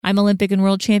I'm Olympic and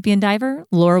world champion diver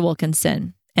Laura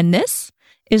Wilkinson, and this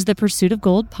is the Pursuit of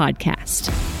Gold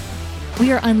podcast.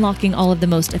 We are unlocking all of the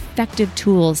most effective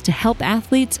tools to help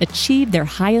athletes achieve their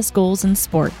highest goals in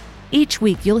sport. Each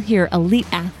week, you'll hear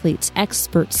elite athletes,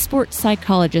 experts, sports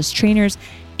psychologists, trainers,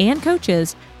 and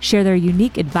coaches share their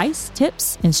unique advice,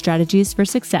 tips, and strategies for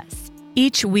success.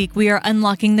 Each week, we are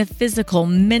unlocking the physical,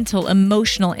 mental,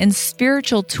 emotional, and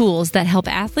spiritual tools that help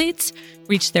athletes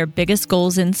reach their biggest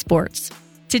goals in sports.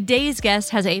 Today's guest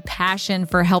has a passion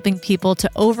for helping people to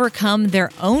overcome their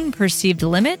own perceived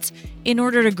limits in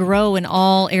order to grow in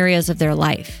all areas of their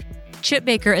life. Chip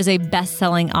Baker is a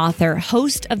best-selling author,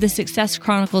 host of the Success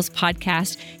Chronicles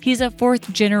podcast. He's a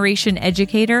fourth-generation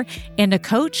educator and a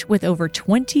coach with over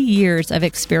 20 years of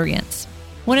experience.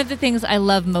 One of the things I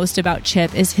love most about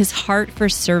Chip is his heart for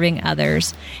serving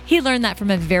others. He learned that from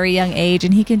a very young age,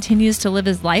 and he continues to live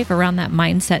his life around that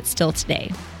mindset still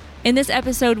today. In this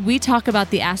episode, we talk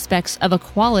about the aspects of a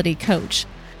quality coach,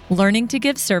 learning to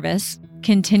give service,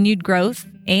 continued growth,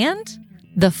 and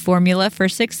the formula for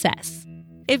success.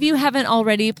 If you haven't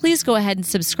already, please go ahead and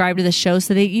subscribe to the show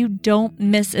so that you don't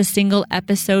miss a single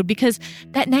episode, because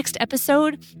that next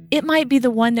episode, it might be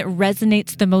the one that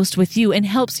resonates the most with you and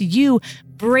helps you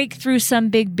break through some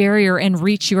big barrier and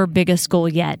reach your biggest goal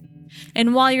yet.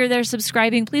 And while you're there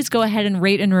subscribing, please go ahead and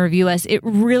rate and review us. It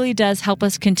really does help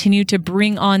us continue to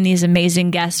bring on these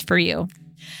amazing guests for you.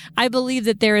 I believe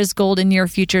that there is gold in your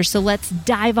future, so let's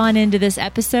dive on into this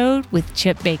episode with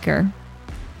Chip Baker.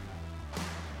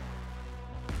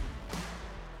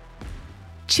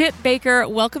 Chip Baker,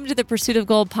 welcome to the Pursuit of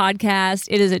Gold podcast.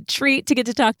 It is a treat to get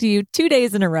to talk to you 2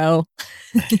 days in a row.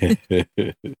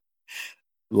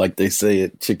 Like they say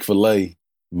at Chick-fil-A,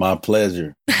 my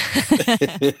pleasure.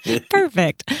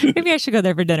 Perfect. Maybe I should go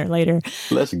there for dinner later.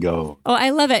 Let's go. Oh,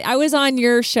 I love it. I was on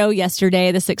your show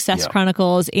yesterday, the Success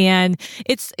Chronicles, and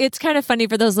it's kind of funny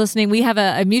for those listening. We have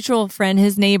a mutual friend,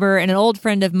 his neighbor, and an old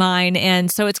friend of mine,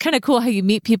 and so it's kind of cool how you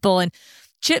meet people. And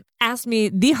Chip asked me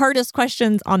the hardest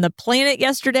questions on the planet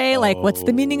yesterday, like what's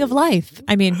the meaning of life?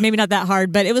 I mean, maybe not that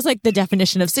hard, but it was like the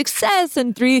definition of success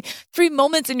and three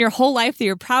moments in your whole life that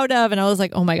you're proud of. And I was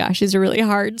like, oh my gosh, these are really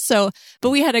hard. But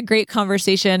we had a great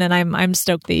conversation, and I'm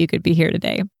stoked that you could be here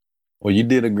today. Well, you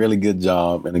did a really good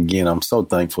job. And again, I'm so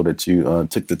thankful that you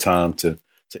took the time to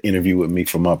interview with me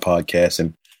for my podcast.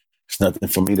 And it's nothing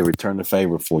for me to return the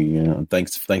favor for you.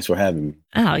 Thanks for having me.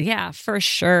 Oh, yeah, for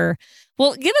sure.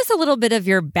 Well, give us a little bit of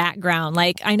your background.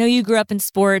 Like, I know you grew up in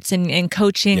sports and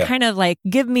coaching. Yeah. Kind of like,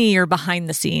 give me your behind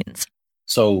the scenes.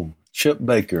 So Chip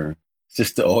Baker,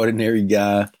 just the ordinary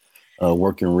guy,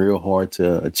 working real hard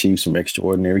to achieve some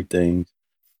extraordinary things.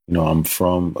 You know,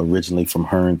 I'm originally from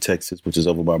Hearne, Texas, which is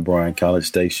over by Bryan College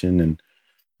Station,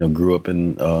 and grew up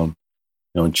in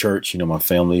in church. My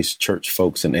family's church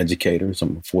folks and educators.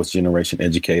 I'm a fourth generation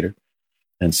educator,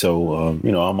 and so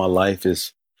all my life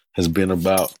has been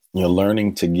about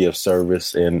learning to give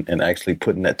service and actually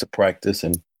putting that to practice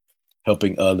and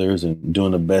helping others and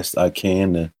doing the best I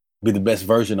can to be the best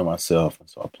version of myself. And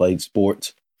so I played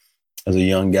sports as a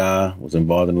young guy, was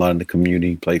involved in a lot of the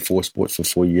community, played 4 sports for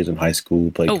 4 years in high school,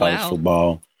 played college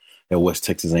football at West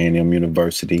Texas A&M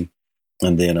University.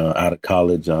 And then out of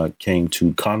college, I came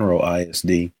to Conroe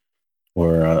ISD,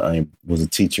 where I was a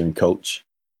teacher and coach.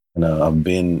 And I've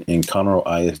been in Conroe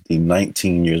ISD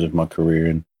 19 years of my career.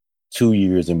 And 2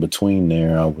 years in between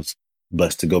there, I was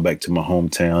blessed to go back to my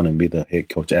hometown and be the head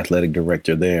coach, athletic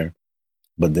director there.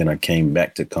 But then I came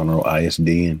back to Conroe ISD,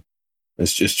 and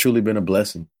it's just truly been a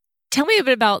blessing. Tell me a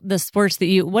bit about the sports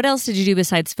what else did you do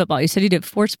besides football? You said you did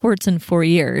 4 sports in 4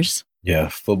 years. Yeah,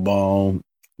 football,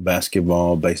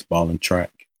 basketball, baseball, and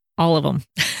track. All of them.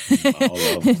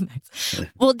 All of them.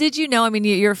 Well, did you know,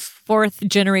 you're fourth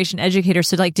generation educator.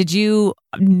 So did you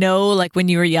know, when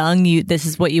you were young, this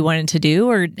is what you wanted to do,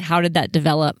 or how did that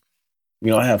develop?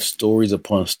 I have stories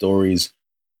upon stories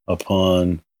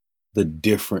upon the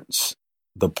difference,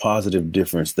 the positive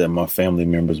difference that my family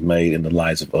members made in the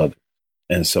lives of others.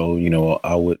 And so,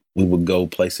 we would go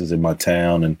places in my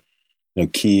town,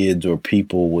 and, kids or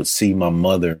people would see my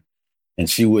mother and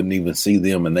she wouldn't even see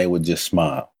them, and they would just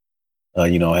smile. I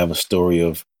have a story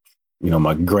of,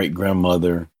 my great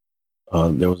grandmother.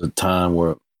 There was a time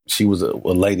where she was a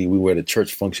lady. We were at a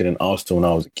church function in Austin when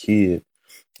I was a kid,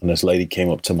 and this lady came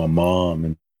up to my mom,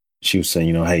 and she was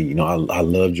saying, hey, I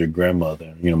loved your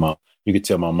grandmother. You could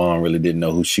tell my mom really didn't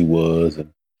know who she was,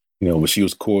 and but she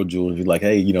was cordial, and she's like,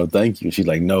 hey, thank you. She's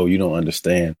like, no, you don't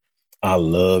understand. I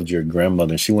loved your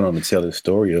grandmother. And she went on to tell the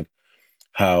story of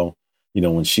how,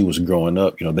 when she was growing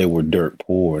up, they were dirt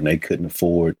poor and they couldn't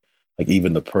afford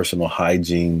even the personal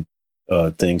hygiene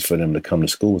things for them to come to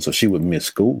school. So she would miss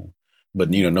school. but,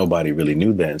 nobody really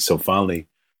knew that. And so finally,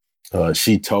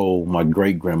 she told my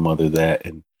great-grandmother that,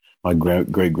 and my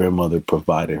great-grandmother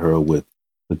provided her with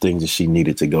the things that she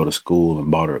needed to go to school and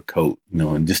bought her a coat,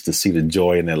 and just to see the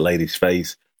joy in that lady's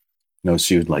face,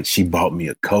 she was like, she bought me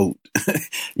a coat,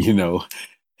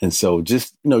 And so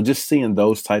just seeing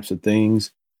those types of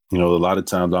things, a lot of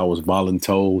times I was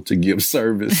voluntold to give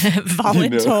service.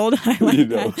 Voluntold? I like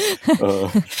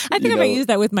that. I think I might use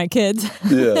that with my kids.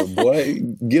 Yeah, boy,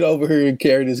 get over here and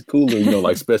carry this cooler,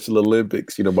 like Special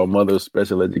Olympics. My mother was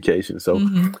special education. So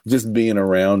just being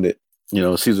around it, she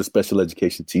was a special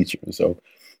education teacher. And so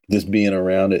just being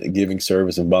around it, giving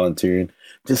service and volunteering,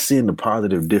 just seeing the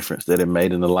positive difference that it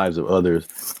made in the lives of others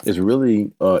is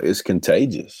really, is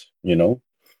contagious,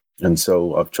 And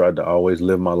so I've tried to always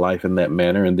live my life in that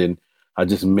manner. And then I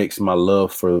just mix my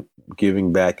love for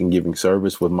giving back and giving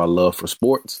service with my love for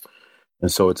sports.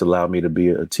 And so it's allowed me to be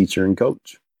a teacher and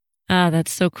coach. Ah,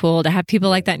 that's so cool to have people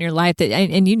like that in your life.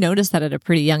 And you noticed that at a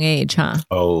pretty young age, huh?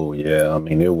 Oh, yeah. I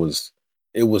mean, it was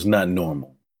not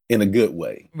normal in a good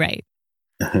way. Right.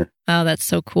 Oh, that's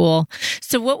so cool.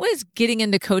 So what was getting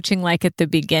into coaching like at the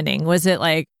beginning? Was it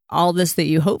like all this that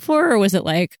you hoped for, or was it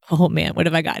like, oh man, what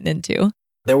have I gotten into?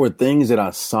 There were things that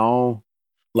I saw,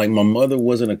 like my mother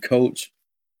wasn't a coach,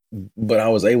 but I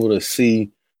was able to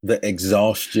see the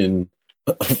exhaustion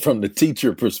from the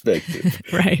teacher perspective.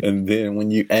 Right. And then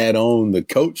when you add on the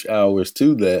coach hours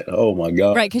to that, oh my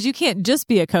God. Right. Because you can't just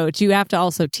be a coach. You have to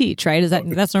also teach, right?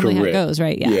 That's normally Correct. how it goes,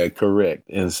 right? Yeah, correct.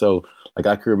 And so like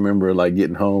I can remember like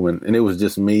getting home and it was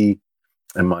just me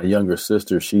and my younger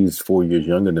sister. She's 4 years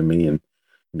younger than me. And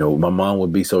my mom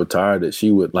would be so tired that she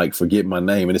would like forget my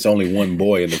name, and it's only one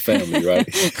boy in the family,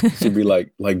 right? She'd be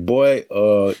like, boy,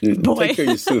 take care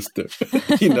of your sister,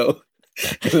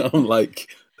 And I'm like,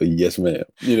 yes, ma'am.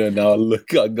 Now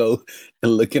I go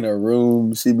and look in her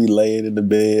room. She'd be laying in the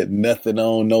bed, nothing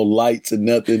on, no lights and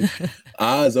nothing,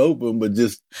 eyes open, but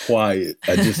just quiet.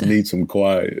 I just need some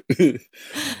quiet.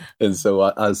 And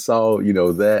so I saw,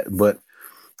 that, but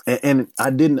and I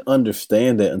didn't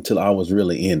understand that until I was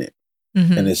really in it.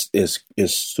 Mm-hmm. And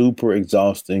it's super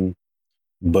exhausting,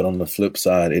 but on the flip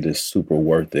side, it is super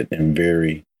worth it and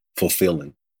very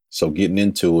fulfilling. So getting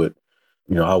into it,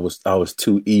 I was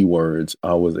two E words.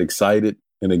 I was excited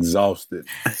and exhausted.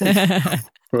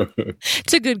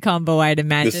 It's a good combo, I'd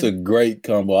imagine. It's a great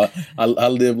combo. I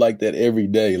live like that every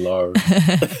day, Laura.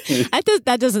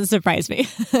 That doesn't surprise me.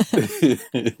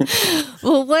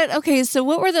 Well, so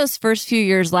what were those first few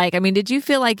years like? I mean, did you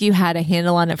feel like you had a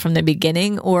handle on it from the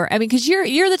beginning? Or, because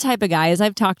you're the type of guy, as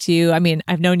I've talked to you,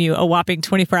 I've known you a whopping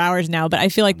 24 hours now, but I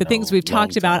feel like the things we've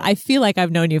talked about, I feel like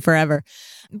I've known you forever.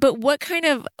 But what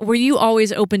were you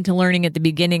always open to learning at the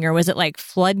beginning, or was it like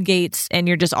floodgates and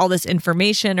you're just all this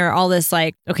information or all this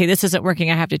like, okay, this isn't working,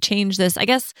 I have to change this? I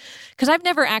guess, because I've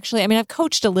never actually, I've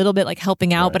coached a little bit like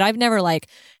helping out, right. But I've never like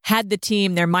had the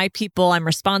team. They're my people. I'm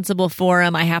responsible for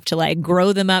them. I have to like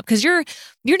grow them up, because you're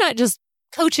not just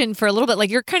coaching for a little bit, like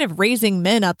you're kind of raising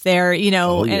men up there,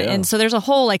 Oh, yeah. and so there's a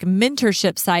whole like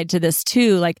mentorship side to this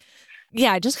too. Like,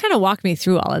 yeah, just kind of walk me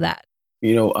through all of that.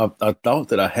 I thought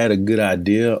that I had a good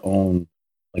idea on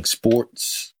like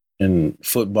sports and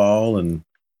football and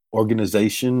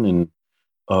organization. And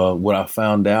what I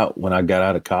found out when I got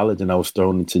out of college and I was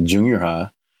thrown into junior high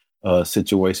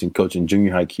situation, coaching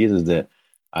junior high kids, is that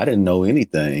I didn't know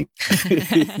anything.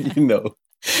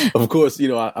 Of course,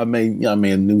 I may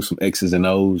have knew some X's and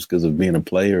O's because of being a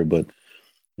player, but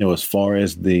as far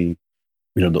as the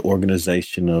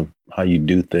organization of how you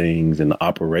do things and the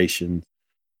operations,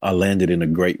 I landed in a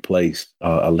great place.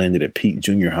 I landed at Peak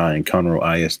Junior High in Conroe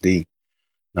ISD.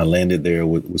 I landed there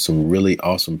with some really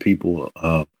awesome people.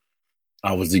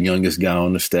 I was the youngest guy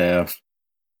on the staff.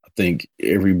 I think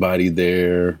everybody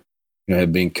there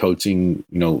had been coaching,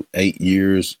 8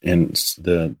 years, and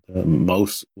the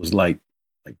most was like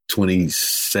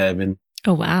 27.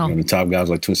 Oh, wow. The top guy was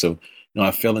like 27.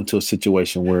 I fell into a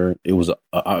situation where it was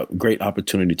a great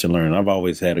opportunity to learn. I've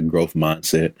always had a growth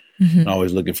mindset. Mm-hmm.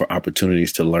 Always looking for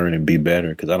opportunities to learn and be better,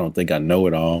 because I don't think I know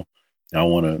it all. I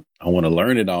want to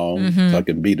learn it all, so I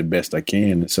can be the best I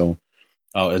can. And so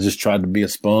I just tried to be a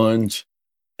sponge.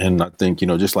 And I think,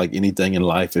 just like anything in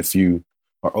life, if you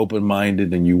are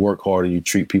open-minded and you work hard and you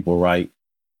treat people right,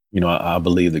 I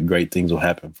believe that great things will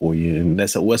happen for you. And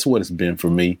that's what it's been for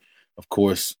me. Of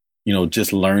course,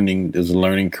 just learning, there's a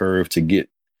learning curve to get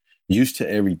used to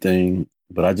everything,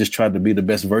 but I just tried to be the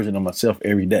best version of myself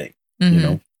every day,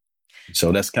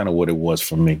 So that's kind of what it was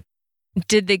for me.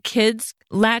 Did the kids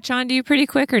latch onto you pretty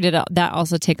quick, or did that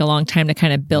also take a long time to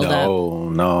kind of build up?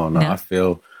 No.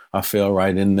 I fell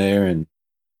right in there, and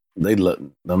they look,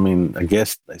 I mean, I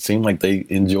guess they seem like they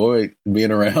enjoy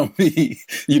being around me.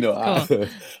 Cool.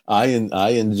 I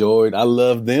enjoyed, I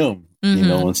love them,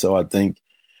 Mm-hmm. and so I think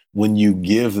when you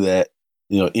give that,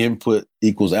 input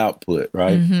equals output,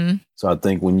 right? Mm-hmm. So I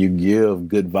think when you give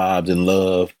good vibes and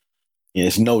love,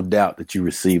 it's no doubt that you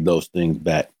receive those things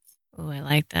back. Oh, I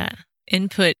like that.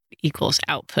 Input equals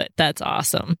output. That's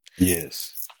awesome.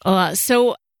 Yes.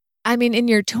 So, I mean, in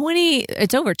your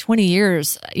it's over 20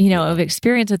 years, of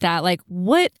experience with that. Like,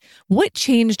 what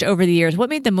changed over the years? What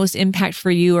made the most impact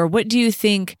for you, or what do you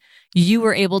think you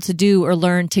were able to do or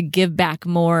learn to give back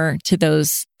more to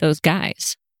those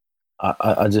guys?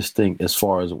 I just think, as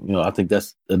far as, I think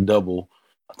that's a double.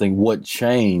 I think what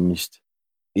changed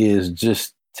is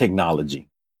just technology.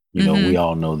 We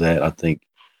all know that. I think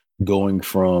going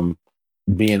from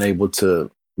being able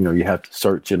to, you have to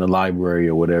search in a library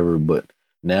or whatever, but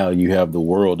now you have the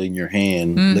world in your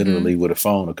hand, literally with a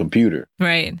phone, a computer.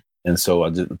 Right. And so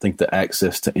I just think the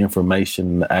access to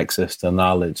information, the access to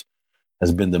knowledge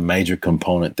has been the major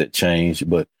component that changed.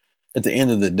 But at the end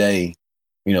of the day,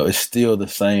 it's still the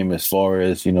same as far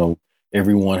as,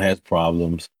 everyone has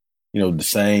problems, the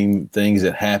same things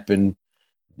that happen,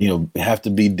 have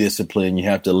to be disciplined. You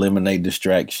have to eliminate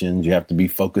distractions. You have to be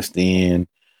focused in,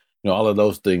 all of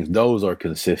those things. Those are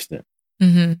consistent.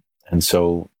 Mm-hmm. And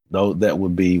so that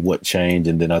would be what changed.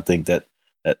 And then I think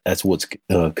that's what's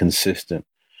consistent.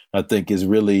 I think is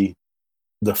really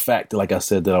the fact that, like I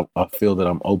said, that I feel that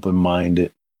I'm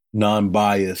open-minded,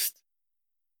 non-biased.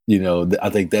 I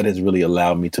think that has really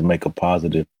allowed me to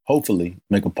hopefully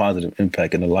make a positive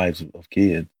impact in the lives of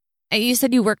kids. You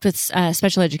said you worked with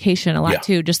special education a lot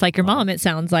too, just like your mom, it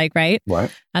sounds like, right? Right.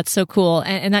 That's so cool.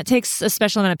 And that takes a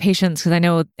special amount of patience, because I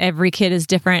know every kid is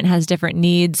different, has different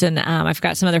needs. And I've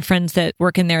got some other friends that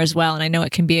work in there as well. And I know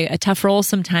it can be a tough role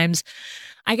sometimes.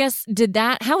 I guess,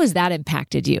 how has that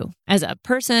impacted you as a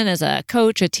person, as a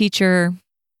coach, a teacher?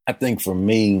 I think for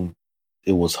me,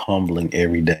 it was humbling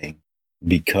every day,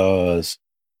 because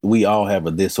we all have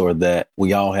a this or that.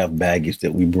 We all have baggage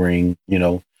that we bring,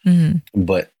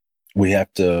 but we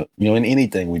have to, in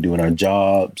anything we do in our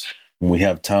jobs, when we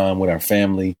have time with our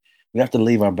family, we have to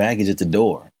leave our baggage at the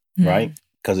door, right?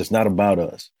 Because it's not about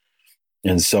us.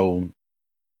 And so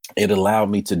it allowed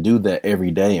me to do that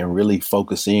every day and really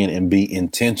focus in and be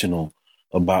intentional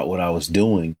about what I was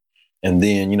doing. And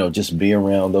then, just be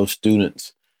around those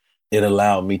students. It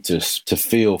allowed me to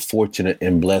feel fortunate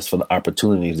and blessed for the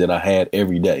opportunities that I had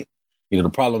every day. The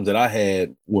problems that I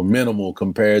had were minimal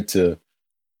compared to,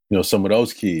 some of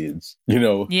those kids,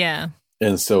 Yeah.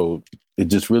 And so it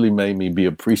just really made me be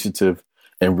appreciative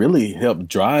and really helped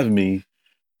drive me,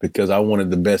 because I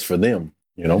wanted the best for them,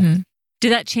 Mm-hmm.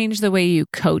 Did that change the way you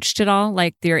coached at all?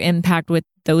 Like your impact with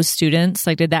those students?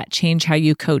 Like, did that change how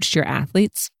you coached your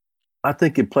athletes? I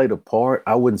think it played a part.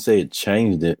 I wouldn't say it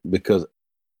changed it, because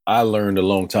I learned a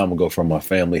long time ago from my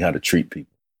family how to treat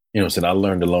people. I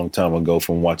learned a long time ago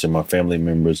from watching my family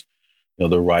members,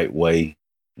 the right way,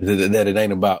 that it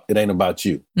ain't about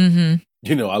you.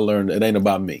 Mm-hmm. I learned it ain't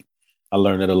about me. I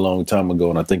learned it a long time ago.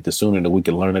 And I think the sooner that we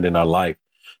can learn it in our life,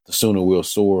 the sooner we'll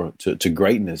soar to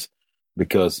greatness.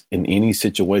 Because in any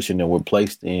situation that we're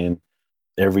placed in,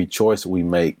 every choice we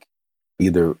make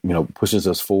either, pushes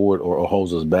us forward or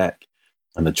holds us back.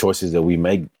 And the choices that we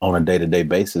make on a day-to-day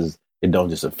basis, it don't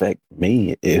just affect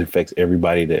me. It affects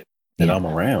everybody that I'm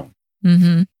around.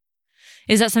 Mm-hmm.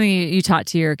 Is that something you taught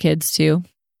to your kids too?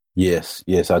 Yes.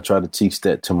 I try to teach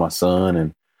that to my son,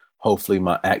 and hopefully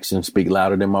my actions speak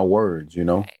louder than my words,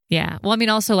 Yeah. Well, I mean,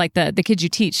 also like the kids you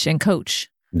teach and coach.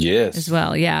 Yes. As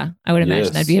well. Yeah. I would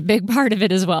imagine that'd be a big part of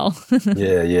it as well.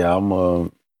 Yeah. I'm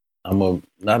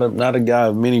not a guy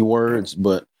of many words,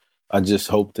 but I just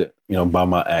hope that, by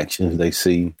my actions, they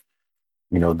see,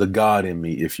 the God in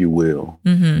me, if you will.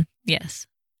 Mm-hmm. Yes.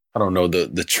 I don't know,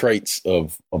 the traits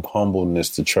of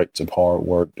humbleness, the traits of hard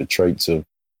work, the traits of,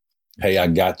 hey, I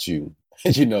got you,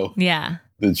 Yeah.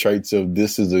 The traits of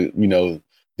this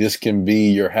can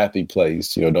be your happy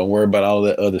place. Don't worry about all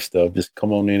that other stuff. Just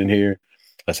come on in here.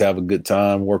 Let's have a good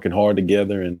time working hard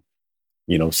together and,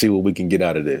 see what we can get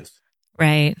out of this.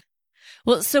 Right.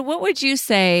 Well, so what would you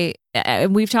say?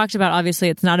 We've talked about, obviously,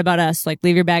 it's not about us, like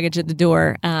leave your baggage at the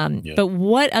door. But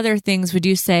what other things would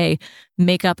you say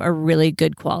make up a really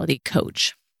good quality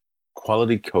coach?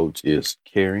 Quality coach is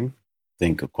caring. I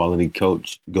think a quality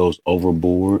coach goes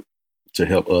overboard to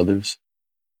help others.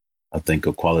 I think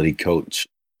a quality coach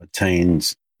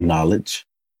attains knowledge.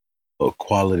 A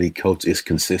quality coach is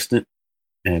consistent.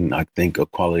 And I think a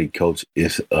quality coach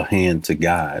is a hand to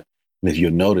guide. And if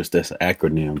you'll notice, that's an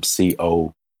acronym,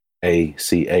 COACH.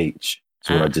 That's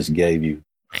what I just gave you.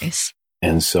 Nice.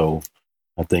 And so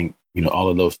I think, all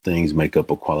of those things make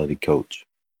up a quality coach.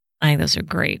 I think those are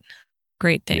great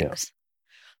things. Yeah.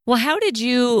 Well, how did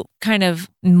you kind of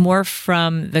morph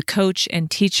from the coach and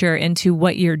teacher into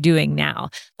what you're doing now?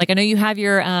 Like, I know you have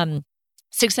your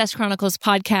Success Chronicles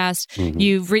podcast. Mm-hmm.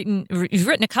 You've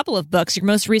written a couple of books. Your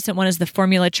most recent one is The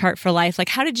Formula Chart for Life. Like,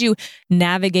 how did you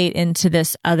navigate into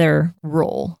this other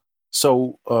role?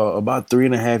 So about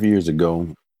 3.5 years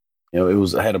ago,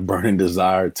 I had a burning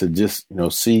desire to just,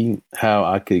 see how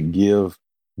I could give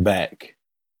back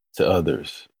to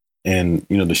others and,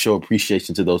 to show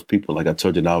appreciation to those people. Like I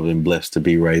told you, that I've been blessed to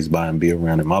be raised by and be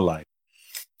around in my life.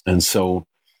 And so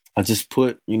I just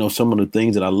put, some of the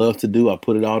things that I love to do, I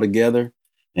put it all together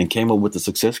and came up with the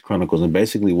Success Chronicles. And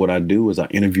basically what I do is I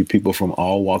interview people from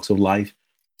all walks of life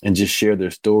and just share their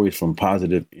stories from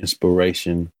positive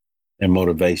inspiration and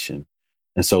motivation.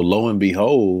 And so lo and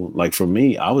behold, like for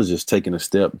me, I was just taking a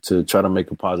step to try to make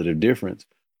a positive difference.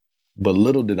 But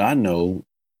little did I know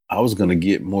I was going to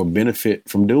get more benefit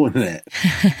from doing that.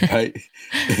 Right.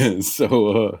 And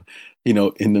so,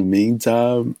 in the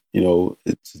meantime,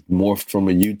 it's morphed from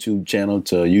a YouTube channel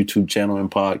to a YouTube channel and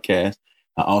podcast.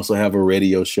 I also have a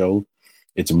radio show.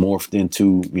 It's morphed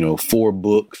into, 4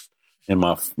 books. And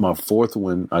my fourth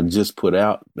one I just put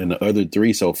out, and the other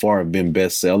 3 so far have been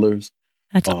bestsellers.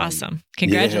 That's awesome.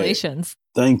 Congratulations.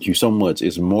 Yeah, thank you so much.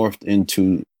 It's morphed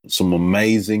into some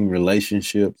amazing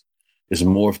relationships. It's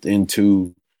morphed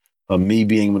into me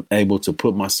being able to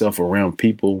put myself around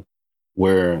people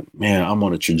where, man, I'm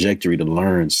on a trajectory to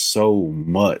learn so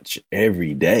much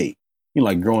every day.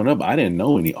 Like growing up, I didn't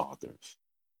know any authors.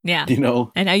 Yeah.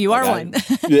 And now you are one.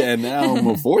 Yeah. And now I'm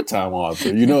a 4-time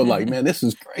author, like, man, this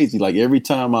is crazy. Like every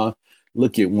time I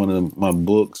look at one of my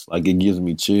books, like it gives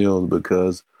me chills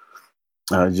because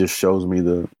it just shows me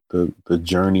the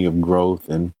journey of growth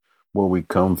and where we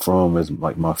come from as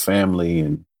like my family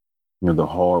and, the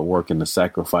hard work and the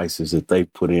sacrifices that they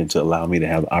put in to allow me to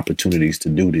have opportunities to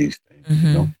do these things.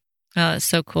 Mm-hmm. Oh, that's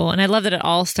so cool. And I love that it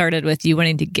all started with you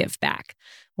wanting to give back,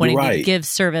 wanting to give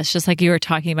service, just like you were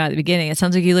talking about at the beginning. It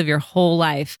sounds like you live your whole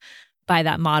life by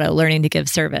that motto, learning to give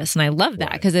service. And I love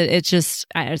that because it's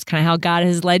kind of how God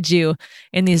has led you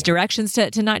in these directions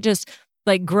to not just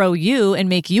like grow you and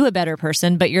make you a better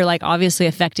person, but you're like obviously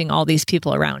affecting all these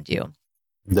people around you.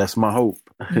 That's my hope.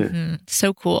 Mm-hmm.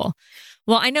 So cool.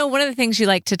 Well, I know one of the things you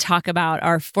like to talk about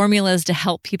are formulas to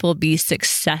help people be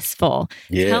successful.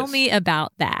 Yes. Tell me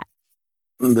about that.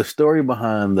 The story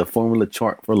behind the Formula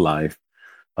Chart for Life,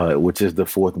 which is the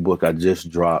 4th book I just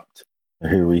dropped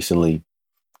here recently.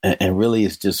 And really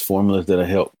it's just formulas that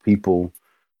help people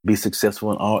be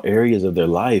successful in all areas of their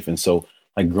life. And so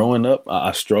like growing up,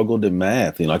 I struggled in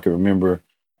math. I can remember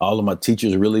all of my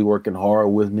teachers really working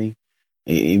hard with me.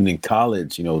 Even in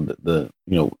college, the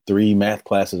 3 math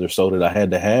classes or so that I had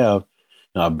to have,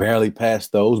 I barely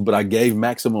passed those, but I gave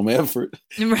maximum effort,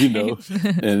 right.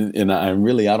 and I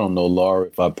don't know, Laura,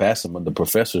 if I passed them, but the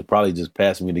professors probably just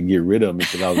passed me to get rid of me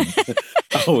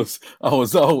because I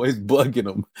was always bugging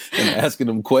them and asking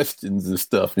them questions and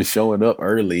stuff and showing up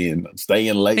early and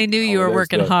staying late. They knew you were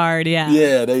working hard. Yeah.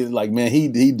 Yeah. They like, man,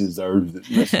 he deserves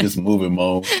it. Let's just move him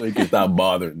on so he can stop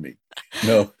bothering me.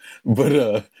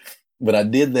 But I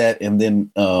did that. And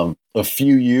then a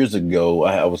few years ago,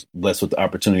 I was blessed with the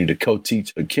opportunity to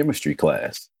co-teach a chemistry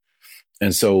class.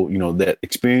 And so, that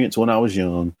experience when I was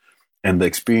young and the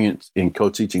experience in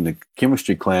co-teaching the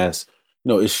chemistry class,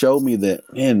 it showed me that,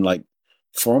 man, like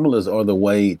formulas are the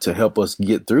way to help us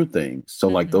get through things. So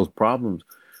like those problems,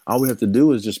 all we have to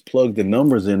do is just plug the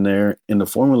numbers in there in the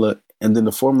formula, and then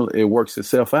the formula, it works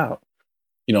itself out.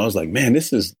 I was like, man,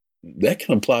 that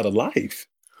can apply to life.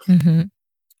 Mm-hmm.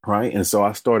 Right. And so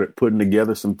I started putting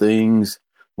together some things,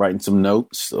 writing some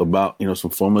notes about,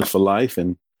 some formulas for life.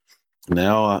 And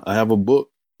now I have a book,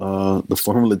 The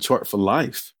Formula Chart for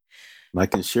Life. And I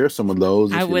can share some of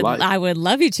those. I would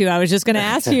love you to. I was just going to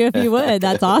ask you if you would.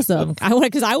 That's awesome. I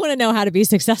want to know how to be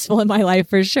successful in my life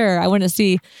for sure. I want to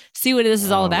see what this is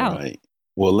all about. Right.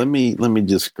 Well, let me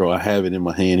just scroll. I have it in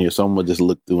my hand here. So I'm going to just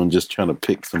look through and just trying to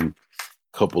pick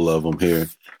couple of them here.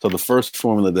 So the first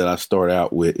formula that I start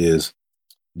out with is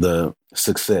the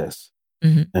success.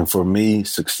 Mm-hmm. And for me,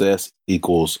 success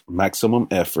equals maximum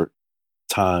effort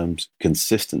times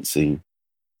consistency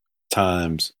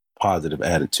times positive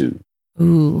attitude.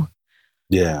 Ooh.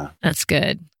 Yeah. That's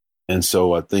good. And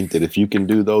so I think that if you can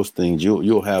do those things,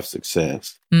 you'll have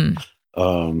success. Mm.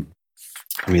 Let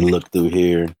me look through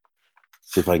here,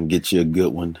 see if I can get you a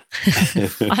good one.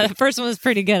 The first one was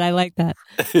pretty good. I like that.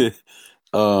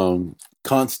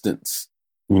 Constants.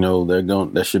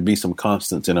 There should be some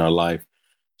constants in our life.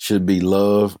 Should be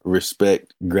love,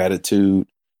 respect, gratitude,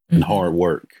 and hard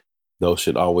work. Those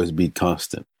should always be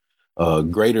constant.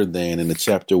 Greater than, in the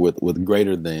chapter with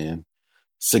greater than,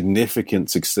 significant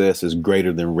success is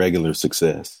greater than regular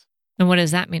success. And what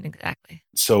does that mean exactly?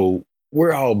 So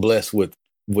we're all blessed with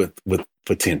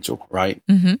potential, right?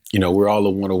 Mm-hmm. You know, we're all a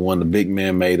one-on-one. The big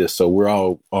man made us, so we're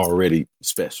all already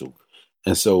special.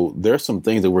 And so there's some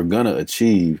things that we're going to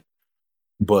achieve,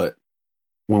 but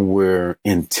when we're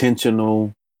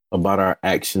intentional about our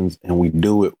actions and we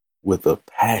do it with a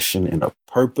passion and a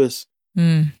purpose,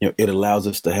 you know, it allows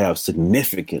us to have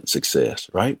significant success,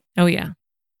 right? Oh, yeah.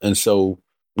 And so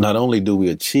not only do we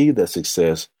achieve that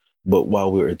success, but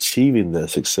while we're achieving that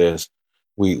success,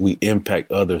 we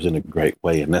impact others in a great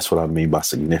way. And that's what I mean by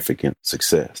significant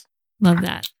success. Love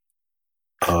that.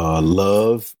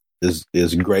 Love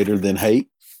is greater than hate.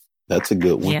 That's a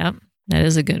good one. Yeah, that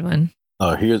is a good one.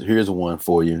 Here's one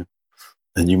for you.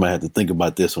 And you might have to think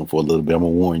about this one for a little bit. I'm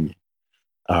going to warn you.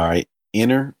 All right.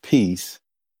 Inner peace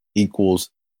equals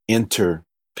enter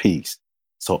peace.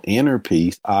 So inner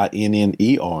peace,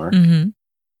 INNER,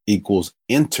 equals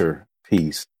enter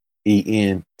peace,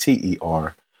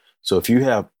 ENTER. So if you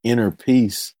have inner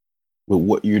peace with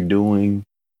what you're doing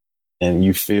and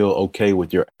you feel okay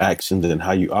with your actions and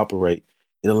how you operate,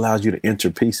 it allows you to enter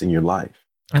peace in your life.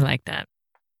 I like that.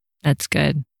 That's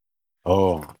good.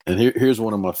 Oh, and here's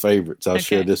one of my favorites. I'll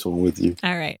share this one with you.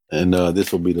 All right. And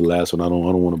this will be the last one. I don't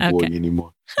want to bore you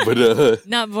anymore. But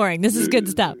not boring. This is good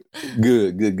stuff.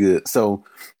 Good. So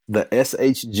the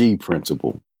SHG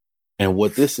principle. And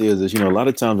what this is, you know, a lot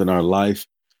of times in our life,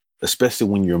 especially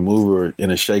when you're a mover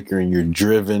and a shaker and you're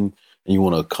driven and you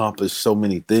want to accomplish so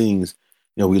many things,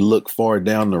 you know, we look far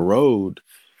down the road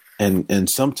and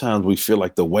sometimes we feel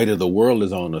like the weight of the world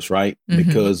is on us, right?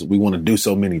 Because we want to do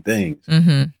so many things.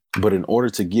 But in order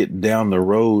to get down the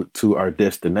road to our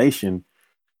destination,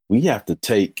 we have to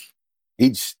take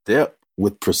each step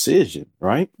with precision,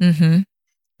 right? And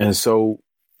so,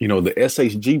 you know, the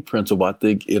SHG principle, I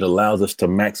think it allows us to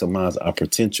maximize our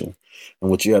potential. And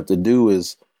what you have to do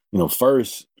is, you know,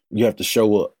 first you have to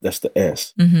show up. That's the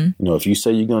S. You know, if you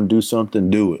say you're going to do something,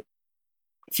 do it.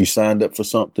 If you signed up for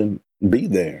something, be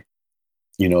there.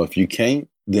 You know, if you can't,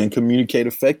 then communicate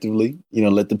effectively, you know,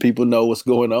 let the people know what's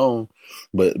going on,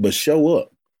 but show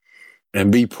up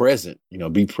and be present, you know,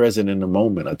 be present in the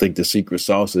moment. I think the secret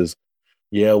sauce is,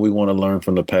 yeah, we want to learn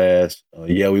from the past.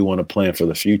 Yeah, we want to plan for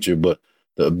the future, but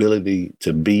the ability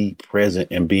to be present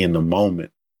and be in the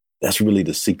moment, that's really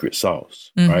the secret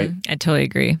sauce, right? I totally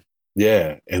agree.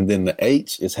 Yeah. And then the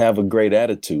H is have a great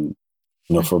attitude.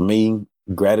 You know, for me,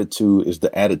 gratitude is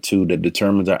the attitude that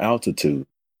determines our altitude.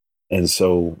 And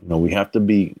so, you know, we have to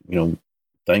be, you know,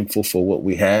 thankful for what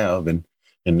we have and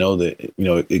know that, you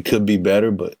know, it could be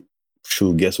better, but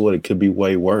true, guess what? It could be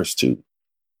way worse too.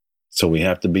 So we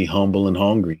have to be humble and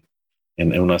hungry.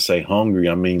 And when I say hungry,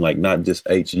 I mean like not just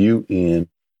HUNGRY,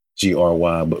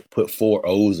 but put 4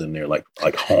 O's in there, like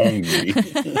hungry,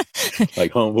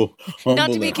 like humble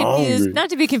not to be confused, hungry. Not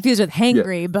to be confused with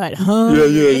hangry, but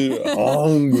hungry. Yeah,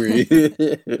 hungry.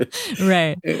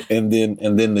 Right. And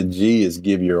then the G is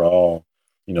give your all.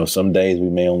 You know, some days we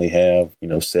may only have, you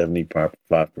know, 75%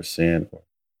 or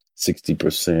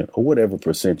 60% or whatever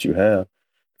percent you have.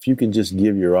 If you can just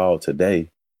give your all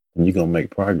today, then you're gonna make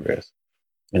progress.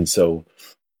 And so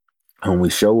when we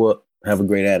show up, have a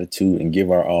great attitude and give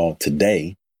our all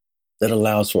today, that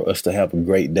allows for us to have a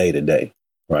great day today,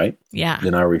 right? Yeah.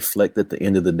 Then I reflect at the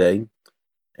end of the day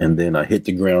and then I hit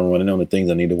the ground running on the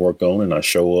things I need to work on and I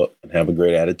show up and have a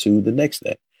great attitude the next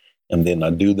day. And then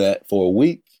I do that for a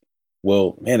week.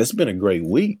 Well, man, it's been a great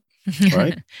week,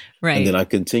 right? Right. And then I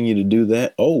continue to do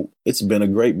that. Oh, it's been a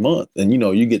great month. And, you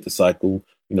know, you get the cycle,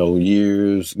 you know,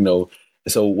 years, you know.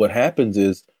 So what happens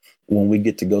is, when we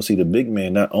get to go see the big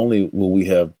man, not only will we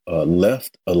have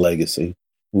left a legacy,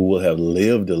 we will have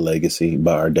lived a legacy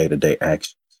by our day-to-day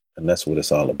actions. And that's what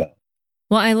it's all about.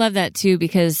 Well, I love that too,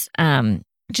 because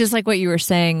just like what you were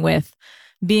saying with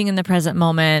being in the present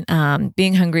moment,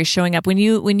 being hungry, showing up, when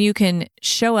you can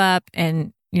show up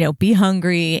and, you know, be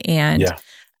hungry and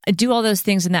do all those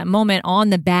things in that moment on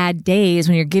the bad days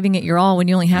when you're giving it your all, when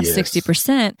you only have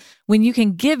 60%, when you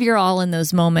can give your all in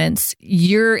those moments,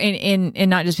 you're in and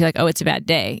not just be like, oh, it's a bad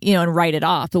day, you know, and write it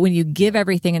off. But when you give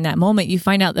everything in that moment, you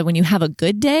find out that when you have a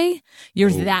good day,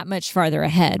 you're that much farther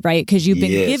ahead, right? Because you've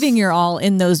been giving your all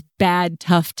in those bad,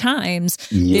 tough times.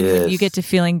 Then when you get to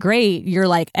feeling great, you're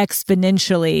like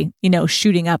exponentially, you know,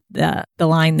 shooting up the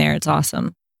line there. It's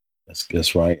awesome.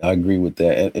 That's right. I agree with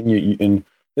that. And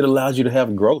it allows you to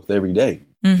have growth every day,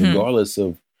 regardless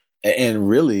of, and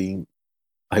really,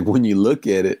 like when you look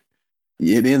at it,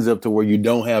 it ends up to where you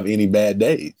don't have any bad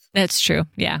days. That's true.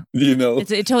 Yeah. You know, it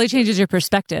totally changes your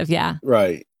perspective. Yeah.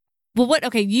 Right. Well,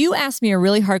 you asked me a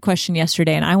really hard question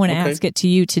yesterday, and I want to ask it to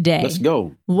you today. Let's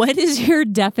go. What is your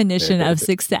definition of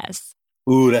success?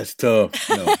 Ooh, that's tough.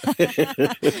 No.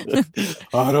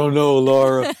 I don't know,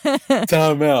 Laura.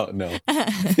 Time out. No.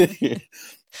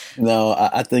 No,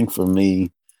 I think for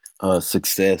me,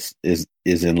 success is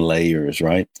in layers,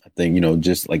 right? I think,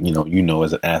 just like,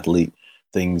 as an athlete,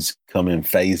 things come in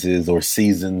phases or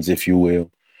seasons, if you will.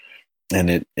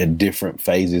 And at different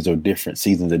phases or different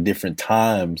seasons, at different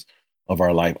times of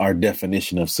our life, our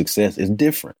definition of success is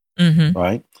different,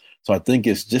 right? So I think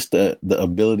it's just the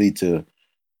ability to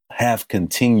have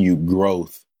continued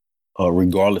growth,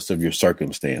 regardless of your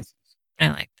circumstances. I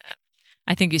like that.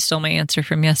 I think you stole my answer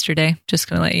from yesterday. Just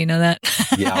going to let you know that.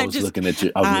 Yeah, I was looking at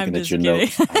your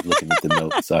notes. I was looking at the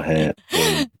notes I had.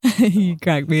 You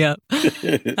cracked me up.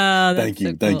 Thank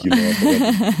you. Thank you,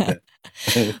 Laura.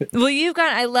 Well,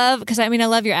 I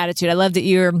love your attitude. I love that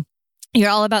you're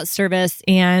all about service,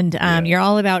 and you're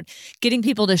all about getting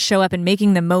people to show up and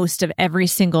making the most of every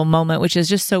single moment, which is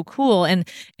just so cool. And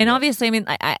obviously,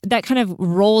 that kind of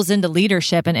rolls into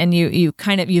leadership, and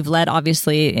you've led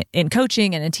obviously in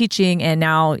coaching and in teaching, and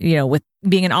now, with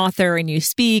being an author, and you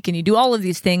speak and you do all of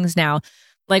these things now.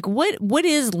 Like what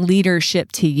is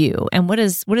leadership to you, and what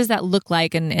does that look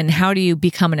like, and how do you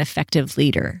become an effective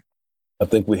leader? I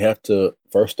think we have to,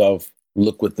 first off,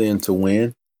 look within to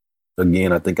win.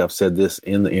 Again, I think I've said this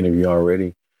in the interview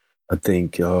already. I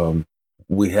think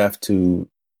we have to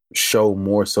show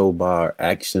more so by our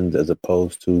actions as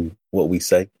opposed to what we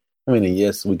say.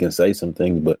 Yes, we can say some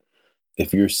things, but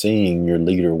if you're seeing your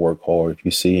leader work hard, if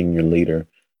you're seeing your leader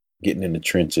getting in the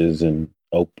trenches and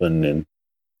open and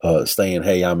saying,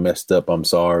 hey, I messed up, I'm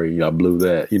sorry, I blew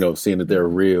that, seeing that they're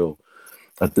real.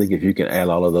 I think if you can add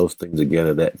all of those things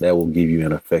together, that will give you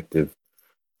an effective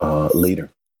leader.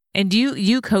 And do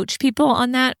you coach people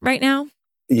on that right now?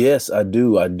 Yes, I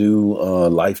do. I do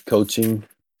life coaching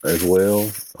as well,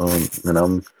 and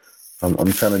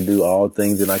I'm trying to do all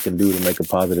things that I can do to make a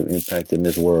positive impact in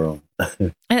this world.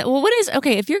 Well,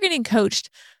 if you're getting coached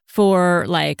for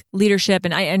like leadership,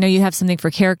 and I know you have something for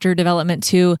character development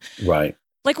too, right?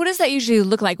 Like, what does that usually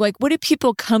look like? Like, what do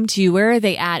people come to you? Where are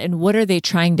they at, and what are they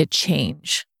trying to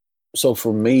change? So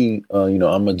for me,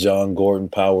 I'm a John Gordon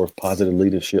Power of Positive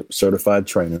Leadership certified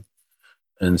trainer.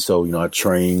 And so, I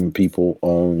train people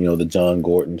on, the John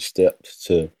Gordon steps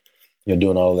to,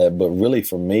 doing all of that. But really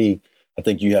for me, I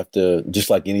think you have to, just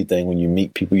like anything, when you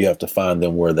meet people, you have to find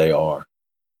them where they are.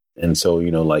 And so,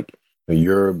 like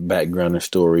your background and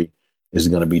story is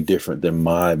going to be different than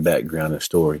my background and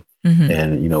story. Mm-hmm.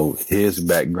 And, his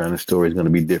background and story is going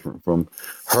to be different from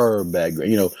her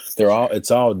background.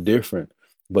 It's all different.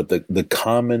 But the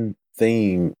common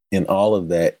theme in all of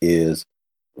that is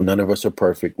none of us are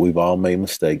perfect. We've all made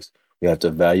mistakes. We have to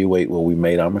evaluate where we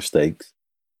made our mistakes.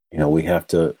 We have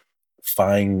to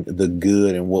find the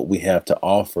good in what we have to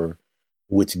offer,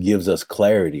 which gives us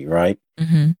clarity, right?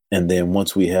 Mm-hmm. And then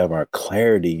once we have our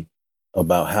clarity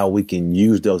about how we can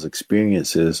use those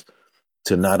experiences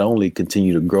to not only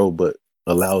continue to grow, but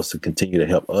allow us to continue to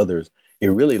help others, it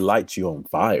really lights you on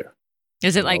fire.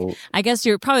 Is it like, I guess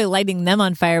you're probably lighting them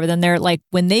on fire, but then they're like,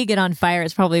 when they get on fire,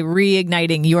 it's probably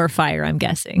reigniting your fire, I'm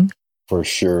guessing. For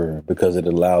sure, because it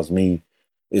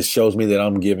shows me that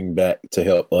I'm giving back to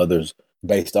help others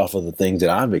based off of the things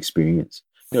that I've experienced.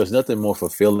 It's nothing more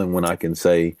fulfilling when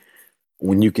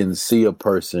when you can see a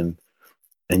person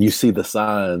and you see the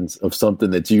signs of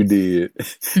something that you did,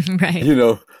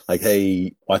 right? Like,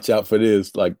 hey, watch out for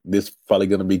this. Like, this is probably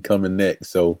going to be coming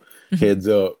next. So heads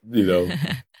up,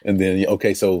 And then,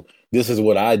 okay, so this is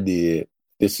what I did.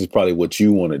 This is probably what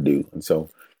you want to do. And so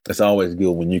it's always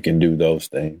good when you can do those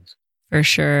things. For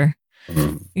sure.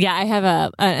 Mm-hmm. Yeah, I have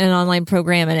an online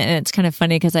program, and it's kind of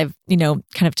funny because I've, kind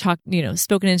of talked,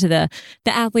 spoken into the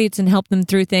athletes and helped them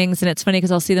through things. And it's funny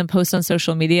because I'll see them post on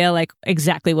social media, like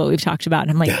exactly what we've talked about. And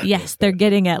I'm like, yes, they're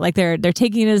getting it. Like they're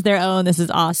taking it as their own. This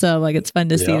is awesome. Like it's fun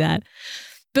to see that.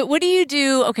 But what do you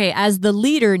do? Okay, as the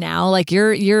leader now, like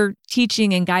you're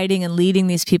teaching and guiding and leading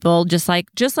these people, just like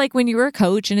when you were a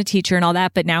coach and a teacher and all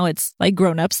that. But now it's like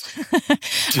grown-ups.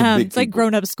 It's like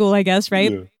grown-up school, I guess,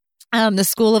 right? Yeah. The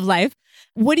school of life.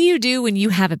 What do you do when you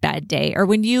have a bad day, or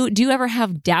do you ever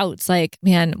have doubts? Like,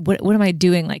 man, what am I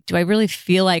doing? Like, do I really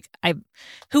feel like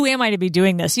who am I to be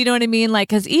doing this? You know what I mean? Like,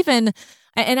 because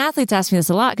and athletes ask me this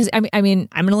a lot, because I'm an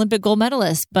Olympic gold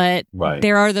medalist, but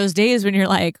there are those days when you're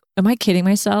like, am I kidding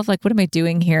myself? Like, what am I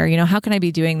doing here? How can I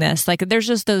be doing this? Like, there's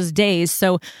just those days.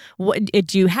 So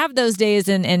do you have those days?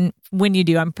 And when you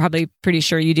do, I'm probably pretty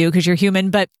sure you do because you're human,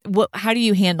 but how do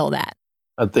you handle that?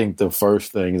 I think the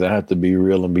first thing is I have to be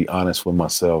real and be honest with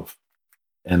myself.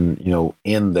 And,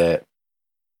 in that,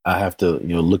 I have to,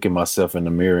 look at myself in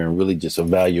the mirror and really just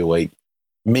evaluate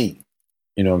me.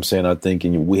 You know what I'm saying? I think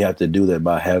we have to do that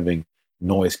by having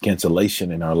noise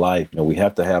cancellation in our life. We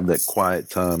have to have that quiet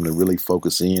time to really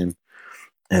focus in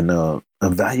and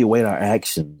evaluate our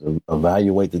actions,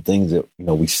 evaluate the things that,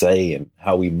 we say and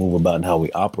how we move about and how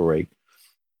we operate.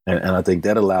 And I think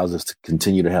that allows us to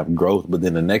continue to have growth. But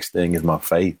then the next thing is my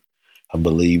faith. I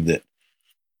believe that,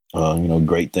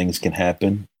 great things can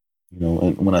happen.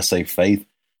 And when I say faith,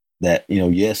 that,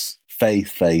 yes,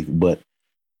 faith, but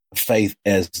faith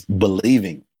as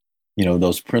believing,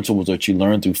 those principles that you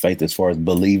learn through faith as far as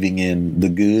believing in the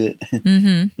good.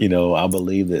 Mm-hmm. I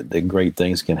believe that great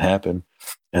things can happen.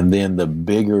 And then the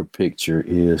bigger picture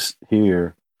is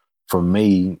here for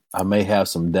me. I may have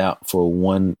some doubt for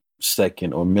 1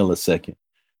 second or millisecond,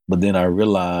 but then I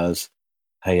realize,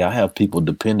 hey, I have people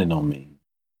depending on me.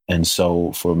 And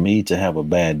so for me to have a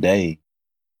bad day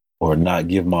or not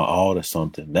give my all to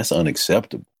something, that's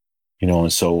unacceptable.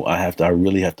 And so I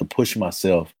really have to push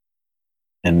myself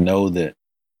and know that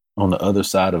on the other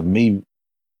side of me,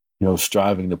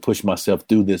 striving to push myself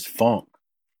through this funk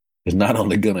is not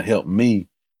only going to help me,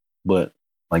 but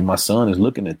like my son is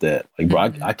looking at that. Like,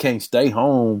 bro, I can't stay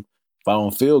home if I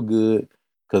don't feel good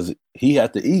because he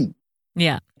had to eat.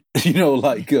 Yeah.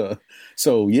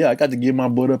 So yeah, I got to get my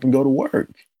butt up and go to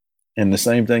work. And the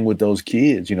same thing with those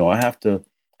kids. I have to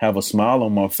have a smile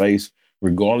on my face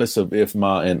regardless of if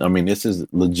this is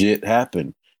legit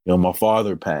happened. My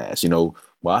father passed, well,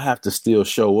 I have to still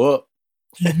show up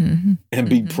and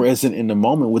be present in the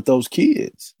moment with those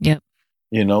kids. Yep.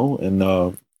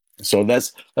 So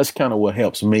that's kind of what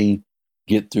helps me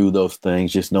get through those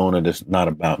things, just knowing that it's not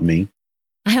about me.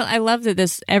 I love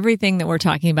that everything that we're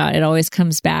talking about, it always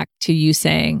comes back to you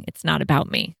saying it's not about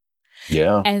me.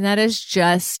 Yeah. And that is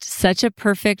just such a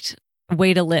perfect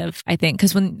way to live, I think,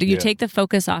 because when you take the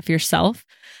focus off yourself,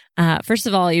 first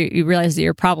of all, you realize that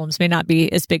your problems may not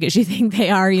be as big as you think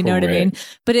they are, you know what I mean?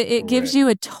 But it gives you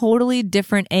a totally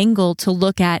different angle to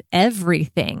look at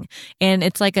everything. And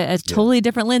it's like a totally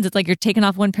different lens. It's like you're taking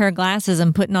off one pair of glasses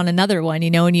and putting on another one,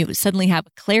 and you suddenly have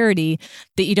clarity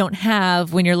that you don't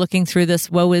have when you're looking through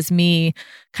this woe is me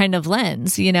kind of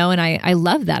lens, and I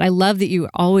love that. I love that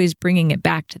you're always bringing it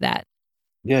back to that.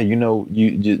 Yeah,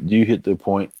 you hit the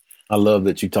point. I love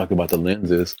that you talk about the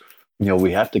lenses.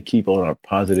 We have to keep on our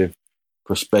positive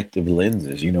perspective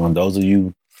lenses, and those of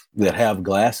you that have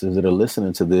glasses that are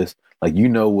listening to this, like,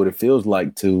 what it feels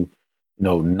like to,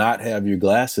 not have your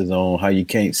glasses on, how you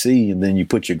can't see. And then you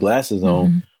put your glasses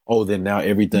on. Oh, then now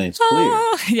everything's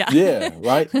clear. Yeah.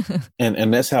 Right.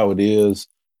 And that's how it is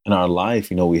in our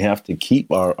life. We have to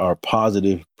keep our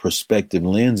positive perspective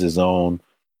lenses on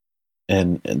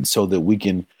and so that we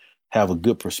can have a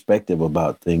good perspective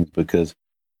about things because,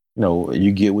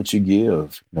 you get what you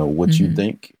give, what you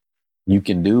think you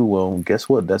can do. Well, guess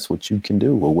what? That's what you can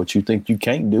do. Or what you think you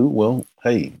can't do. Well,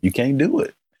 hey, you can't do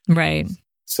it. Right.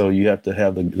 So you have to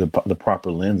have the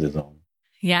proper lenses on.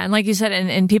 Yeah. And like you said,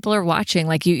 and people are watching,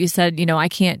 like you said, I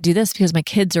can't do this because my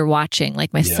kids are watching.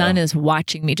 Like my son is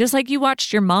watching me, just like you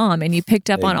watched your mom and you picked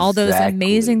up on all those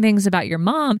amazing things about your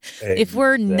mom. If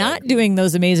we're not doing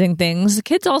those amazing things, the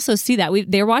kids also see that.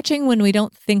 They're watching when we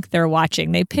don't think they're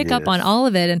watching. They pick up on all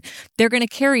of it and they're going to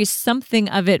carry something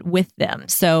of it with them.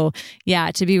 So yeah,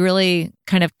 to be really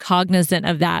kind of cognizant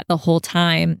of that the whole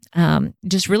time,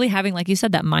 just really having, like you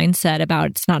said, that mindset about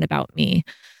it's not about me.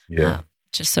 Yeah.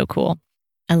 Just so cool.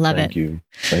 I love it.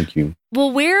 Thank you. Well,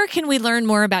 where can we learn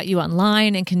more about you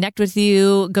online and connect with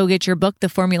you? Go get your book, The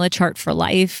Formula Chart for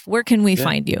Life. Where can we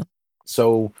find you?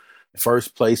 So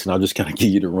first place, and I'll just kind of give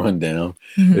you the rundown.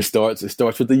 It starts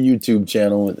with the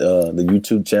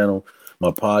YouTube channel.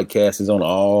 My podcast is on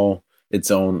all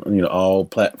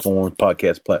platforms,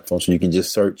 podcast platforms. So you can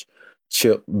just search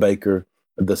Chip Baker,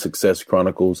 The Success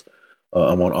Chronicles.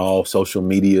 I'm on all social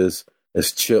medias.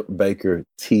 It's Chip Baker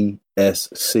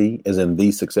TSC, as in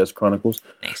The Success Chronicles.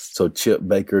 Nice. So Chip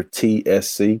Baker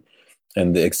TSC,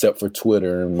 and except for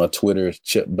Twitter, and my Twitter is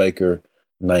Chip Baker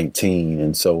 19.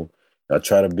 And so I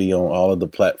try to be on all of the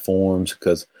platforms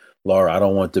because, Laura, I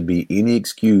don't want to be any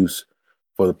excuse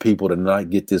for the people to not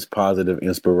get this positive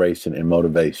inspiration and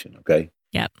motivation. Okay.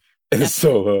 Yep. And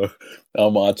so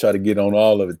I'll try to get on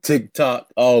all of it. TikTok,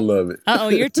 all of it. Oh,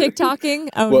 you're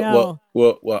TikToking? No.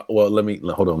 Well, let me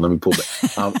pull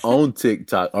back. I'm on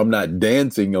TikTok. I'm not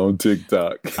dancing on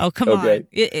TikTok. Oh, come on.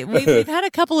 We've had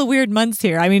a couple of weird months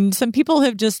here. I mean, some people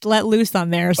have just let loose on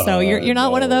there. So you're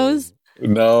not one of those?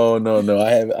 No.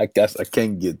 I guess I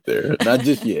can't get there. Not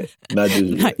just yet. Not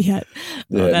yet. Yeah,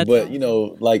 but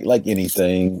awesome. Like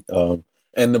anything.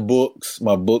 And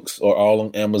my books are all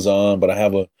on Amazon, but I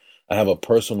have I have a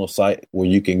personal site where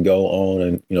you can go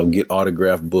on and, get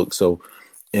autographed books. So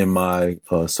in my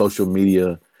social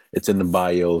media, it's in the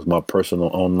bios, my personal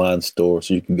online store.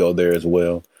 So you can go there as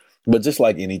well. But just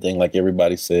like anything, like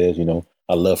everybody says,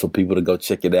 I love for people to go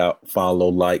check it out, follow,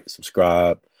 like,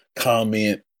 subscribe,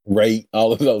 comment, rate,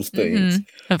 all of those things.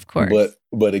 Mm-hmm. Of course.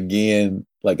 But again,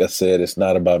 like I said, it's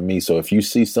not about me. So if you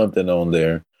see something on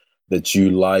there that you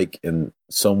like and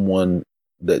someone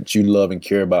that you love and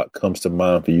care about comes to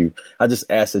mind for you, I just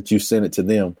ask that you send it to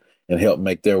them and help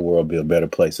make their world be a better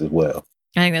place as well.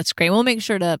 I think that's great. We'll make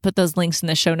sure to put those links in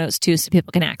the show notes too, so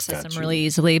people can access them really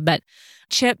easily. But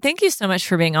Chip, thank you so much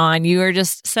for being on. You are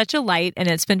just such a light, and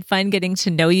it's been fun getting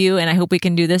to know you, and I hope we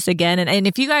can do this again. And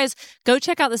if you guys go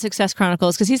check out the Success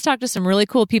Chronicles, because he's talked to some really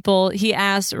cool people. He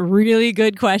asks really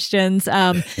good questions,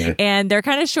 and they're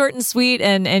kind of short and sweet,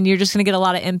 and you're just going to get a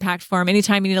lot of impact for him.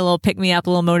 Anytime you need a little pick-me-up, a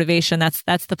little motivation,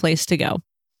 that's the place to go.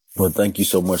 Well, thank you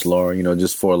so much, Laura.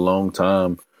 Just for a long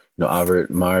time, I've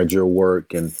admired your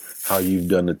work and how you've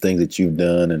done the things that you've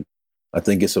done. And I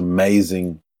think it's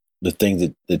amazing the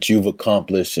things that you've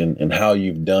accomplished and how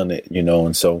you've done it,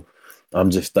 and so I'm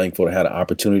just thankful to have the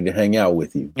opportunity to hang out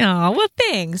with you. Oh, well,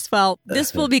 thanks. Well,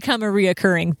 this will become a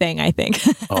reoccurring thing, I think.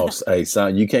 Oh, hey,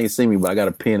 sign, you can't see me, but I got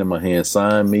a pen in my hand.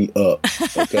 Sign me up,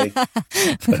 okay?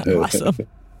 Awesome.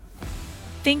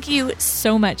 Thank you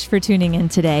so much for tuning in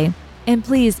today. And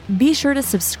please be sure to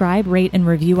subscribe, rate, and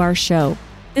review our show.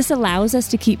 This allows us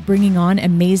to keep bringing on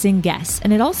amazing guests,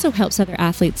 and it also helps other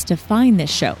athletes to find this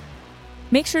show.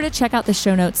 Make sure to check out the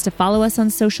show notes to follow us on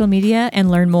social media and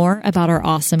learn more about our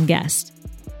awesome guest.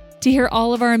 To hear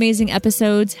all of our amazing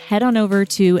episodes, head on over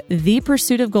to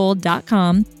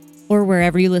thepursuitofgold.com or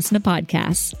wherever you listen to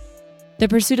podcasts. The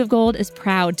Pursuit of Gold is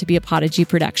proud to be a Podigy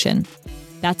production.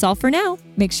 That's all for now.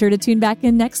 Make sure to tune back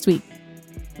in next week.